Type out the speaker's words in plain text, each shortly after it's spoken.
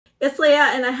It's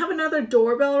Leia, and I have another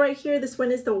doorbell right here. This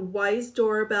one is the Wyze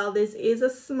doorbell. This is a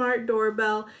smart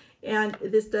doorbell, and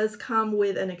this does come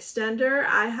with an extender.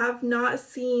 I have not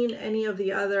seen any of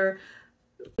the other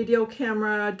video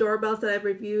camera doorbells that I've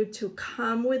reviewed to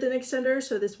come with an extender,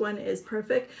 so this one is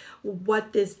perfect.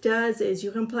 What this does is you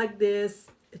can plug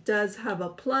this. It does have a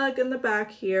plug in the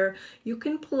back here. You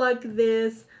can plug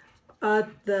this at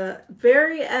the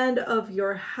very end of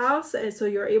your house, and so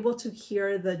you're able to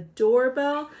hear the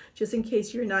doorbell just in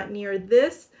case you're not near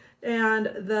this. And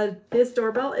this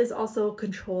doorbell is also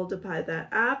controlled by the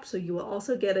app, so you will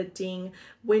also get a ding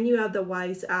when you have the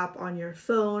Wyze app on your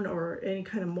phone or any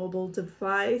kind of mobile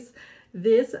device.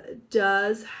 This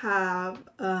does have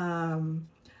a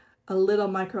little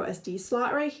micro SD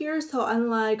slot right here, so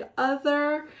unlike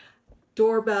other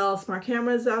doorbell smart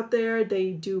cameras out there,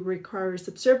 they do require a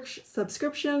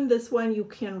subscription. This one you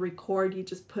can record, you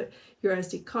just put your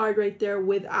SD card right there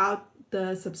without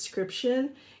the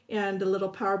subscription, and the little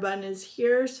power button is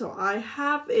here, so I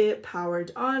have it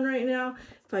powered on right now.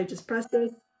 If I just press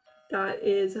this, that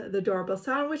is the doorbell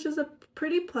sound, which is a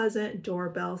pretty pleasant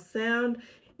doorbell sound.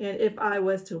 And if I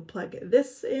was to plug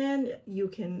this in, you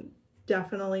can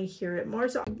definitely hear it more.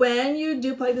 So when you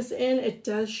do plug this in, it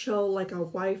does show like a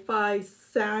Wi-Fi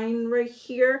sign right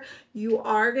here. You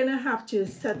are gonna have to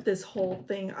set this whole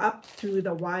thing up through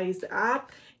the Wyze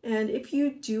app. And if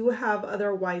you do have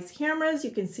other Wyze cameras,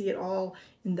 you can see it all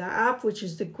in the app, which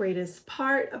is the greatest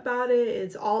part about it.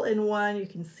 It's all in one. You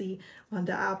can see on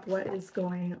the app what is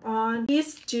going on.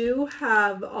 These do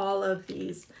have all of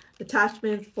these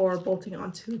attachments for bolting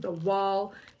onto the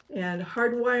wall and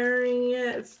hardwiring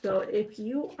it. So if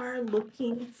you are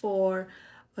looking for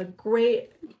a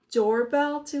great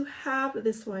doorbell to have,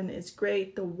 this one is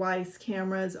great. The Wyze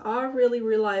cameras are really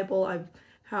reliable. I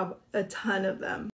have a ton of them.